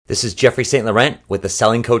This is Jeffrey St. Laurent with the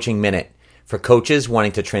Selling Coaching Minute for coaches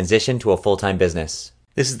wanting to transition to a full-time business.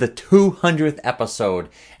 This is the 200th episode,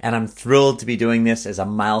 and I'm thrilled to be doing this as a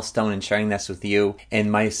milestone and sharing this with you.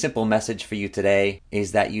 And my simple message for you today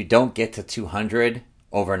is that you don't get to 200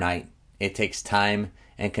 overnight. It takes time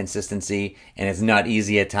and consistency, and it's not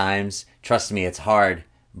easy at times. Trust me, it's hard,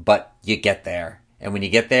 but you get there. And when you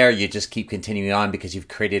get there, you just keep continuing on because you've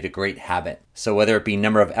created a great habit. So whether it be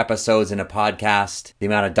number of episodes in a podcast, the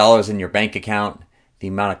amount of dollars in your bank account, the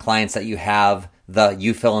amount of clients that you have,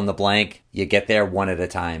 you fill in the blank, you get there one at a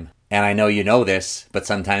time. And I know you know this, but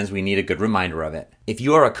sometimes we need a good reminder of it. If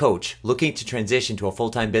you are a coach looking to transition to a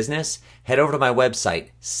full-time business, head over to my website,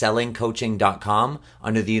 sellingcoaching.com,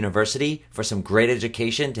 under the university for some great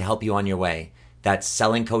education to help you on your way. That's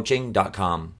sellingcoaching.com.